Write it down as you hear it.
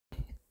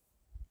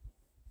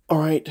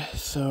Alright,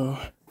 so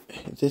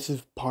this is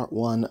part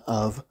 1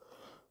 of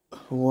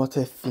what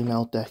if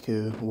female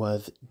deku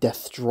was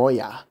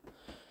destroyah.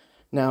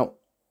 Now,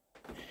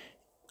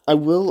 I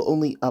will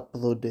only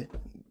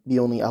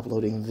be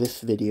uploading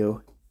this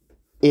video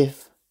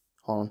if,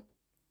 hold on,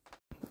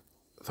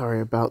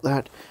 sorry about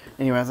that.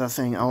 Anyway, as I was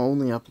saying, I'll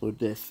only upload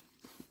this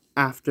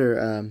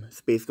after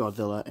Space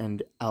Godzilla,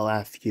 and I'll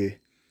ask you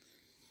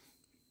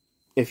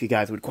if you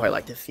guys would quite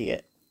like to see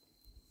it.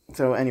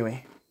 So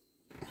anyway,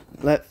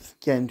 let's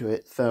get into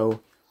it.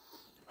 So,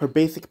 her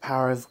basic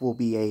powers will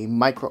be a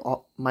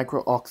micro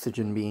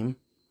oxygen beam.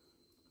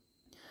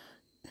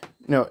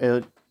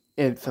 No,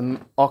 it's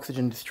an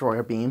oxygen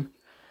destroyer beam.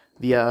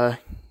 The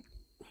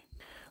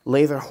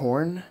laser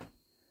horn,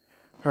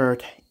 her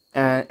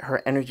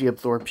energy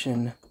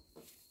absorption,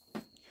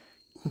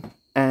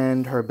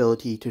 and her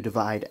ability to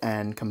divide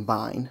and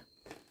combine.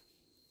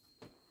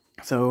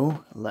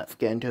 So let's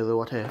get into the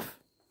what if.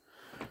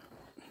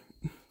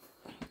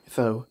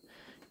 So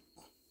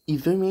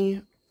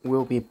Izumi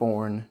will be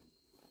born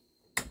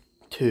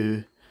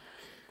to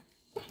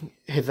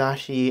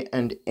Hisashi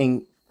and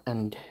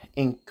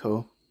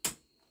Inko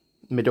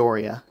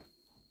Midoriya,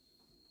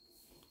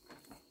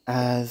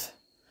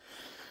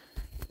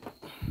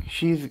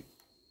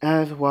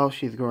 while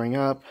she's growing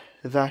up,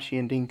 Hisashi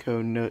and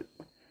Inko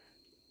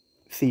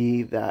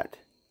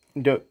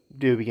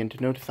begin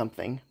to notice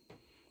something.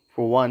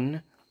 For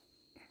one,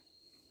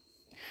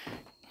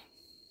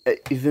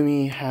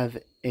 Izumi has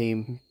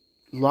a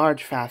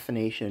large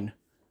fascination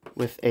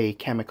with a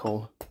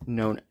chemical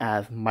known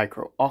as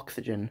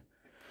micro-oxygen.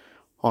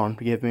 Hold on,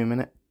 give me a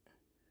minute.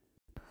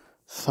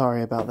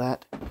 Sorry about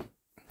that.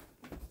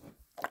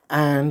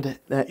 And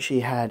that she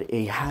had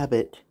a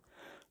habit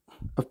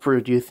of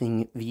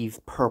producing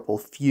these purple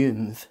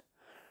fumes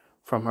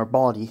from her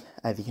body,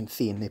 as you can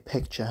see in the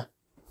picture.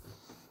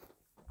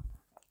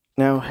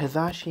 Now,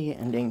 Hisashi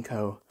and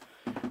Inko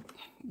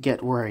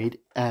get worried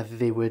as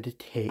they would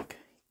take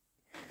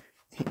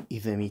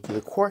Izumi to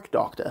the quirk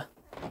doctor,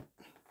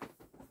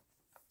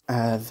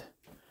 as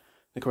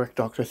the quirk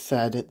doctor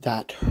said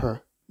that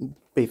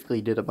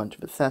basically did a bunch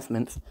of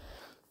assessments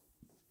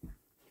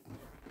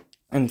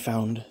and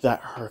found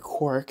that her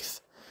quirk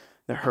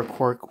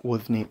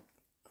was named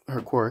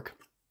her quirk,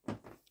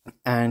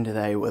 and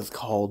that it was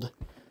called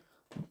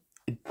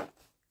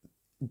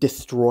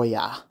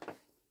destroyah.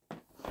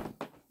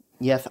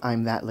 Yes,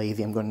 I'm that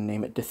lazy, I'm going to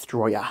name it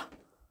destroyah.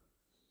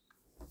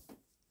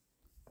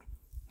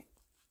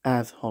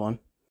 Hold on.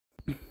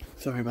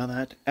 Sorry about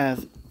that.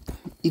 As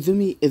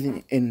Izumi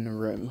isn't in the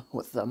room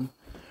with them,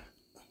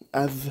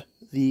 as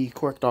the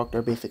quirk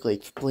doctor basically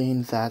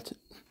explains that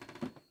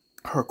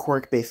her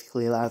quirk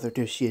basically allows her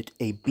to shoot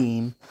a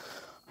beam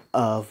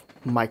of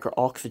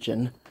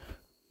micro-oxygen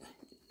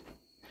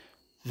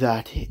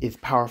that is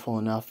powerful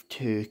enough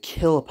to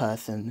kill a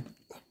person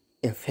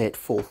if hit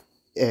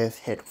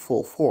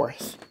full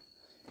force.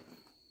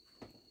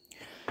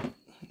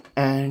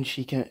 And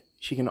she can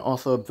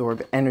also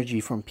absorb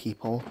energy from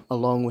people,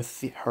 along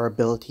with her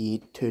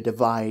ability to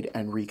divide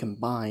and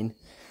recombine,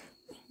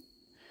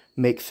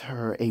 makes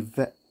her a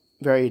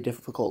very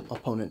difficult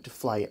opponent to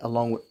fight,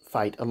 along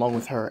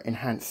with her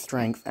enhanced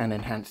strength and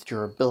enhanced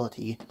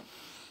durability.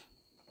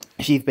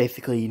 She's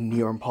basically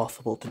near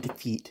impossible to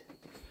defeat.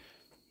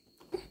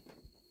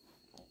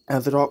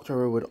 As the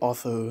doctor would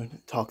also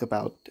talk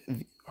about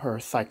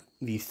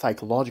the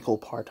psychological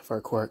part of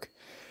her quirk,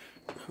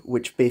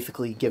 which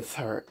basically gives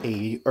her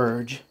a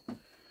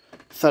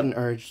sudden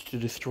urge to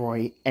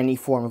destroy any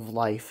form of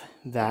life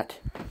that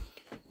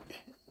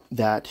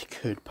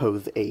could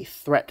pose a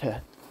threat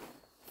to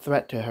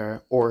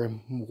her or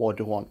would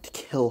want to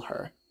kill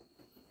her.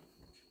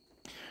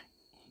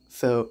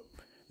 So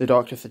the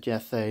doctor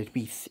suggests that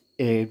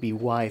it'd be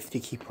wise to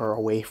keep her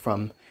away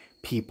from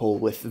people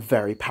with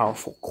very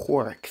powerful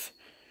quirks,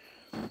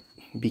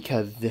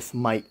 because this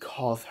might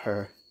cause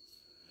her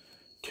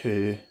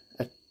to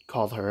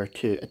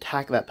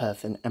attack that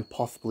person and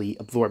possibly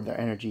absorb their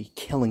energy,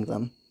 killing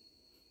them.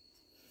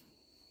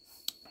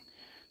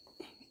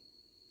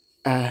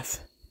 As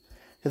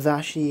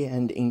Hisashi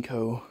and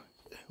Inko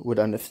would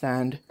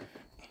understand,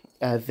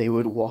 as they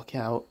would walk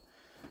out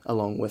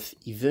along with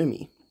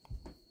Izumi.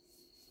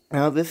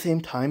 Now, at the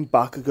same time,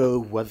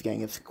 Bakugo was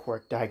getting his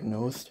quirk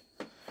diagnosed,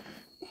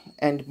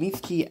 and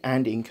Mitsuki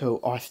and Inko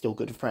are still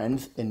good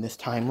friends in this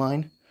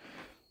timeline,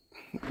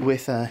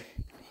 with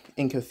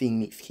Inko seeing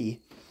Mitsuki,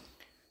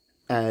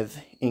 as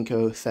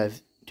Inko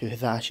says to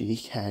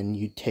Hisashi, "Can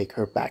you take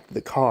her back to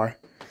the car?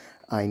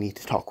 I need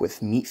to talk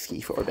with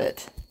Mitsuki for a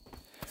bit."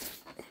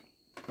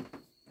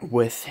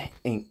 With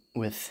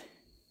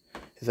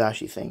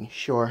Hisashi saying,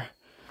 "Sure,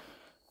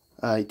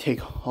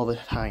 take all the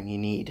time you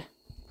need,"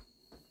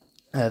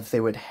 as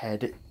they would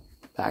head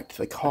back to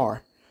the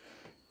car.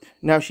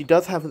 Now, she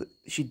does have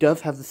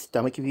the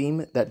stomach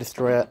beam that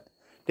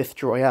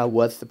Destroyah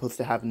was supposed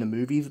to have in the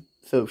movies,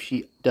 so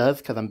she does,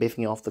 because I'm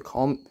basing it off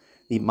the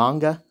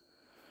manga,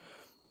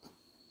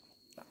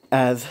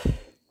 as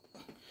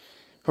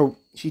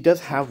she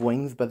does have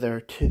wings, but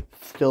they're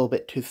still a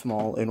bit too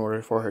small in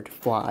order for her to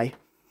fly.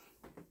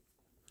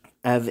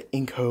 as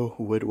Inko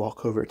would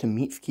walk over to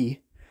Mitsuki,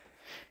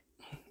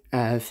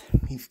 as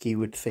Mitsuki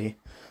would say,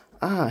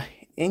 "Ah,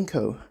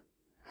 Inko,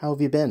 how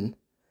have you been?"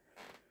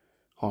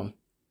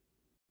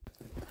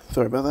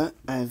 Sorry about that.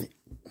 As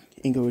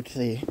Inko would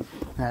say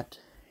that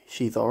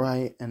she's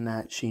alright and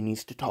that she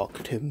needs to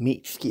talk to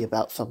Mitsuki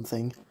about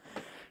something.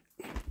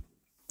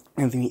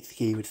 And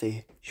Mitsuki would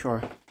say,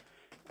 "Sure."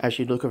 As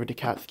she'd look over to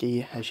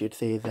Katsuki, as she'd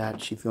say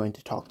that she's going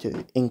to talk to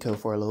Inko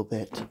for a little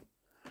bit.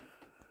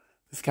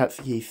 As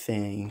Katsuki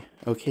saying,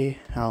 "Okay,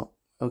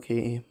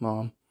 okay,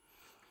 Mom."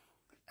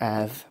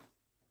 As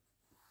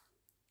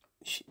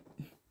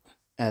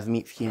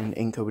Mitsuki and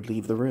Inko would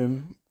leave the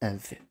room,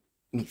 as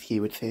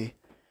Mitsuki would say,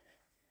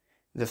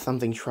 "There's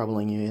something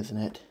troubling you, isn't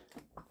it?"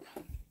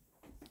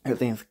 As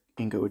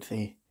Inko would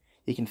say,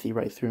 "You can see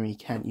right through me,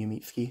 can't you,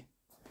 Mitsuki?"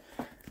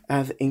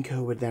 As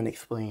Inko would then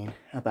explain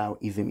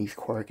about Izumi's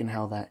quirk and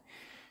how that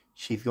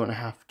she's going to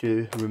have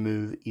to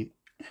remove,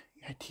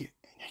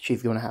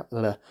 she's going to have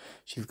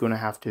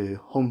to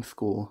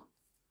homeschool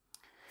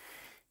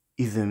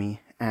Izumi,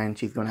 and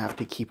she's going to have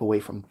to keep away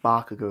from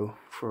Bakugo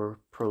for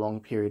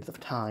prolonged periods of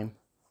time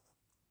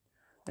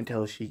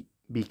until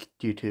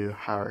due to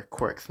her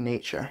quirk's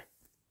nature.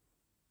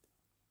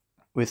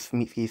 With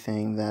Mitsuki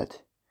saying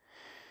that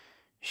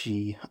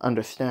she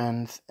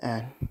understands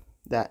and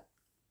that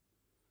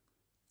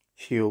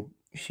she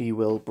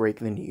will break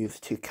the news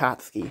to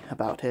Katsuki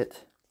about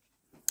it.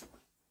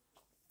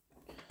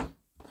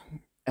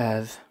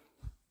 As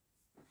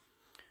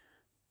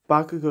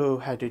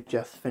Bakugo had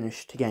just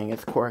finished getting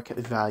its quirk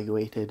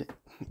evaluated,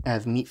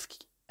 as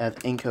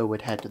Inko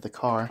would head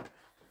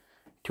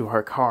to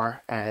her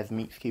car, as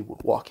Mitsuki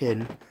would walk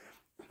in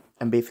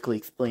and basically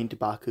explain to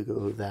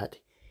Bakugo that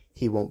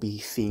he won't be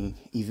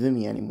seeing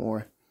Izumi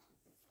anymore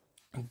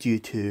due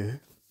to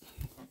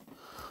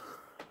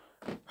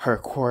her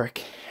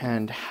quirk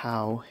and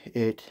how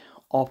it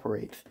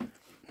operates.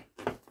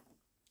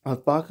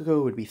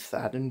 Bakugo would be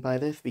saddened by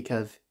this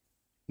because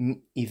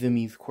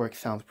Izumi's quirk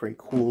sounds pretty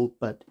cool,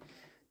 but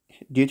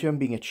due to him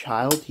being a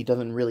child, he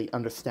doesn't really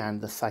understand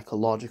the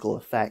psychological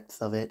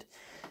effects of it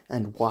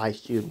and why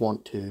she would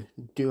want to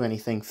do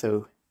anything,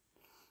 so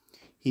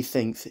he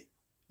thinks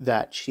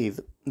that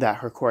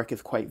her quirk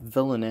is quite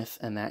villainous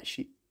and that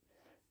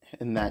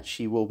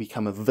she will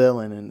become a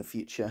villain in the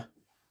future.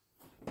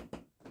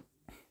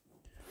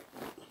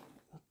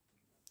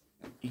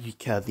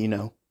 Because,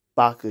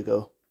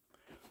 Bakugo.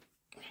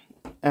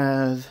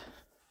 As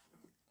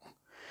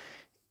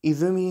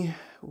Izumi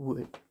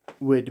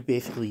would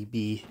basically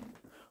be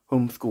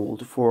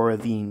homeschooled for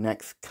the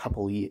next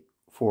couple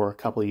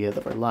years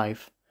of her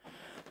life.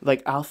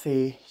 Like, I'll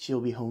say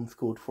she'll be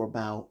homeschooled for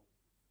about,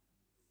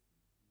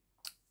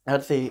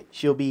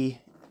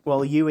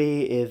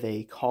 UA is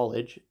a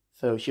college,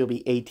 so she'll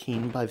be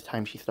 18 by the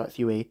time she starts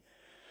UA.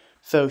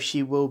 So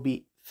she will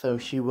be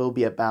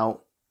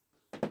about,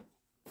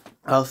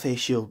 I'll say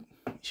she'll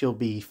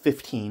be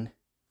 15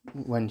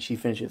 when she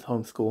finishes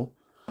homeschool.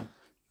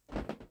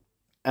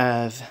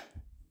 As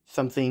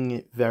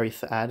something very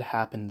sad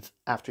happens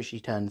after she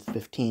turns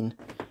 15.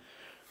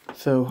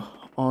 So,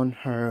 on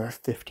her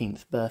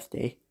 15th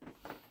birthday,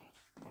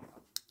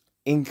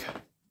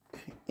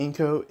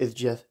 Inko is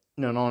just,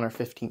 no, not on her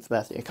 15th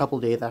birthday, a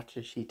couple days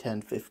after she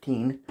turned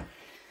 15,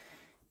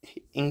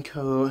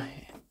 Inko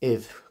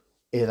is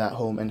at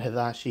home and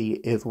Hisashi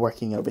is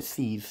working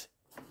overseas,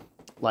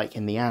 like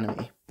in the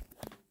anime,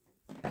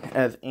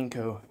 as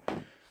Inko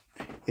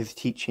is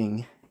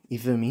teaching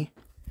Izumi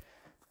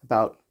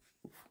about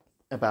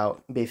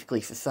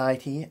basically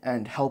society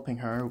and helping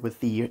her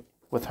with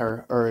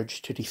her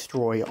urge to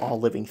destroy all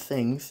living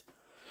things.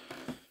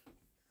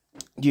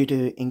 Due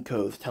to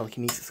Inko's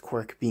telekinesis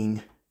quirk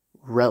being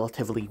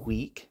relatively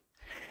weak,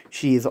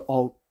 she is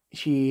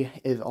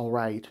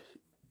alright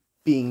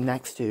being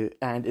next to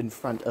and in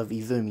front of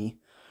Izumi,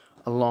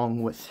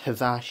 along with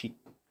Hisashi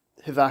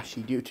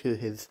due to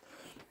his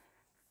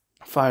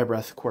fire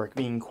breath quirk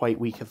being quite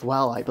weak as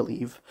well, I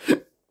believe.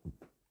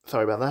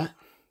 Sorry about that.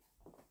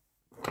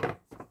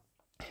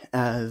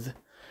 As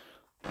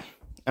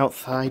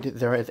outside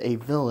there is a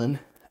villain,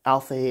 I'll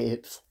say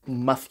it's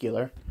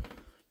Muscular,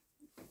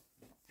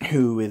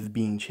 who is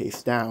being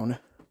chased down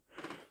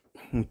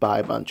by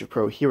a bunch of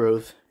pro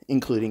heroes,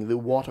 including the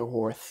Water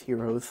Horse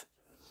heroes.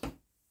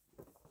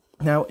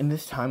 Now, in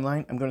this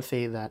timeline, I'm going to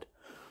say that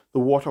the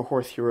Water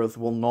Horse heroes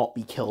will not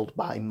be killed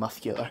by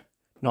Muscular.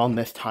 Not on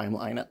this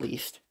timeline, at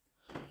least.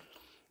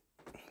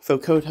 So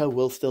Kota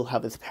will still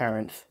have his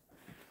parents.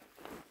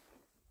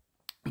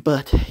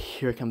 But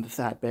here comes the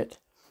sad bit.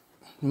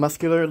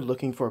 Muscular,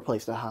 looking for a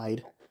place to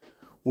hide,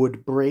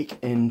 would break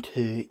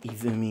into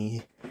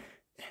Izumi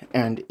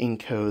and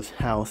Inko's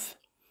house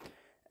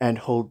and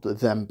hold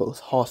them both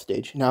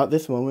hostage. Now, at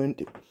this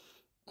moment,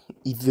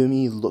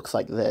 Izumi looks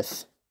like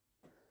this,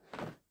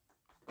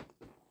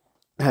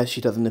 as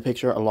she does in the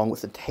picture, along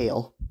with the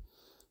tail,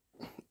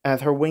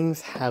 as her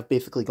wings have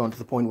basically gone to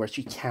the point where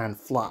she can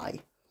fly.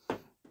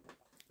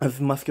 As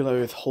Muscular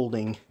is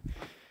holding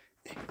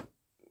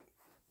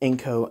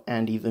Inko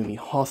and Izumi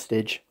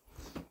hostage,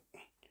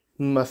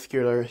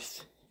 Muscular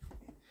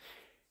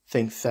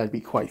thinks that'd be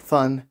quite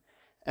fun,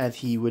 as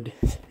he would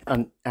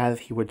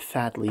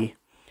sadly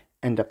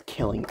end up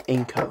killing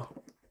Inko.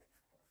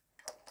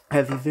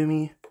 As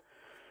Izumi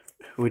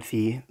would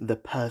see the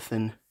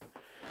person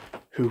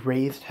who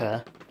raised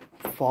her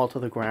fall to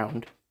the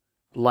ground,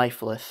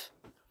 lifeless,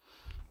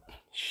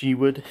 she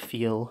would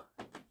feel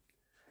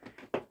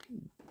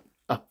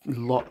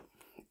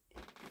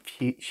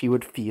she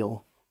would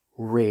feel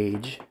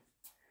rage.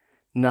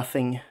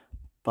 Nothing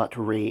but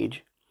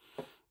rage.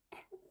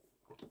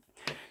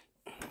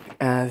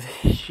 As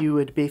she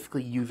would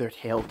basically use her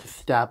tail to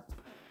stab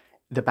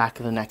the back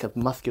of the neck of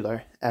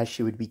Muscular, as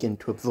she would begin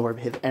to absorb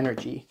his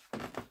energy.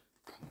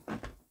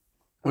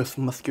 With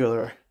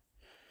Muscular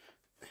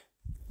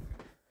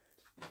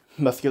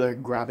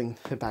grabbing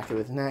the back of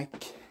his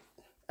neck,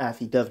 as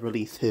he does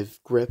release his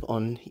grip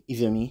on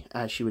Izumi,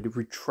 as she would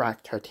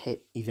retract her tail.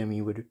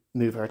 Izumi would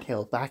move her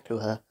tail back to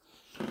her,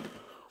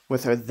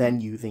 with her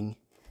then using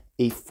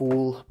a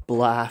full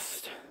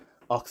blast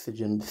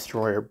oxygen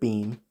destroyer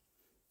beam,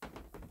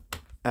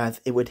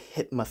 as it would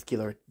hit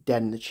Muscular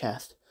dead in the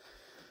chest,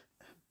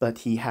 but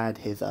he had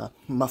his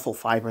muscle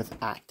fibers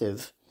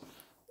active,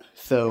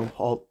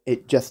 so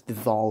it just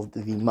dissolved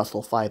the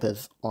muscle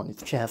fibers on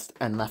his chest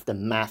and left a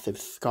massive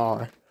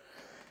scar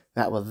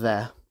that was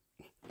there.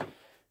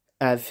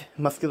 As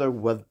Muscular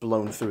was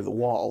blown through the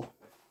wall,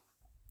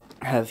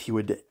 as he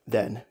would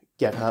then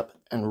get up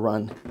and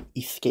run,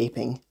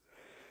 escaping,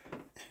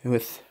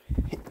 with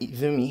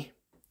Izumi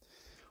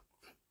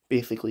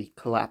basically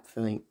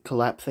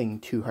collapsing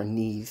to her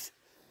knees.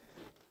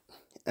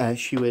 As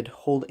she would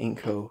hold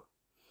Inko,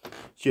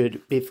 she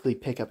would basically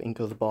pick up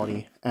Inko's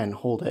body and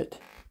hold it,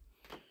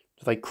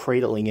 just like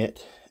cradling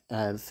it,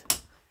 as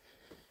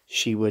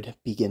she would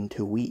begin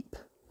to weep.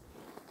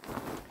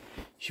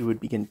 She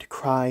would begin to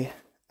cry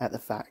at the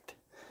fact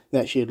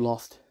that she had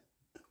lost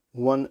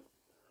one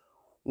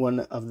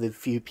of the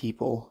few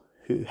people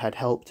who had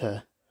helped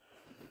her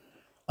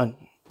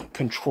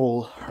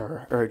control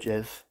her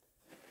urges,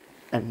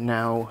 and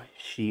now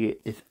she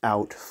is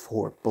out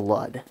for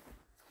blood.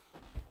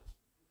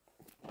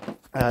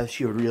 As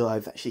she would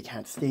realize that she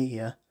can't stay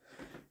here,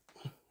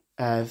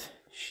 as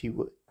she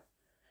would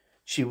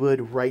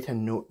write a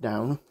note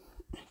down.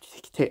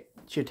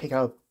 She would take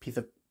out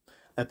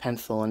a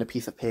pencil and a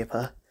piece of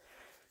paper,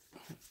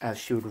 as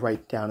she would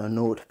write down a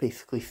note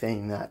basically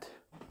saying that,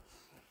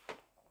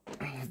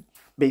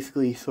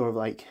 basically sort of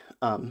like,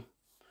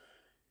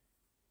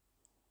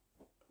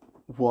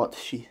 what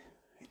she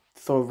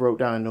sort of wrote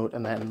down a note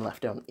and then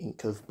left down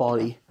Inko's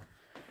body,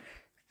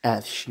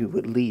 as she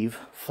would leave,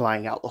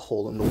 flying out the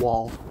hole in the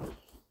wall,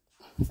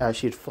 as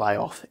she'd fly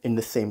off in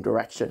the same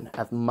direction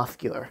as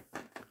Muscular.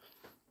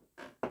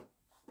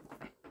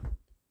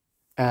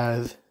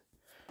 As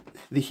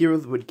the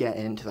heroes would get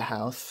into the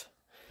house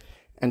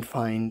and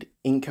find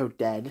Inko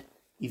dead,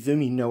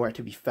 Izumi nowhere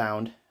to be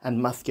found,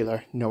 and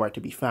Muscular nowhere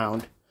to be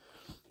found,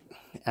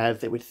 as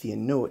they would see a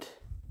note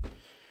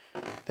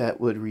that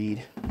would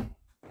read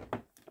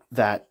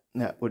that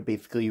would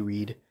basically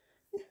read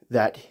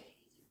that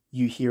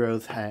you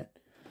heroes had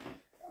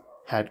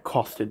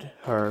costed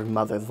her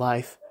mother's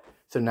life,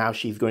 so now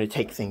she's going to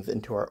take things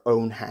into her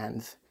own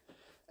hands.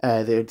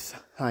 They would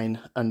sign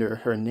under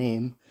her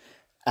name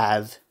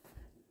as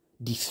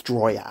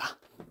Destroyah.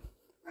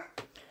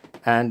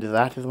 And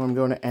that is where I'm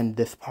going to end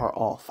this part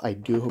off. I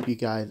do hope you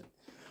guys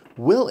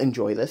will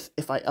enjoy this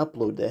if I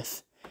upload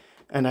this,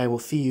 and I will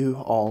see you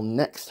all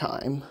next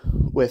time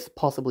with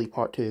possibly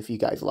part 2 if you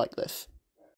guys like this.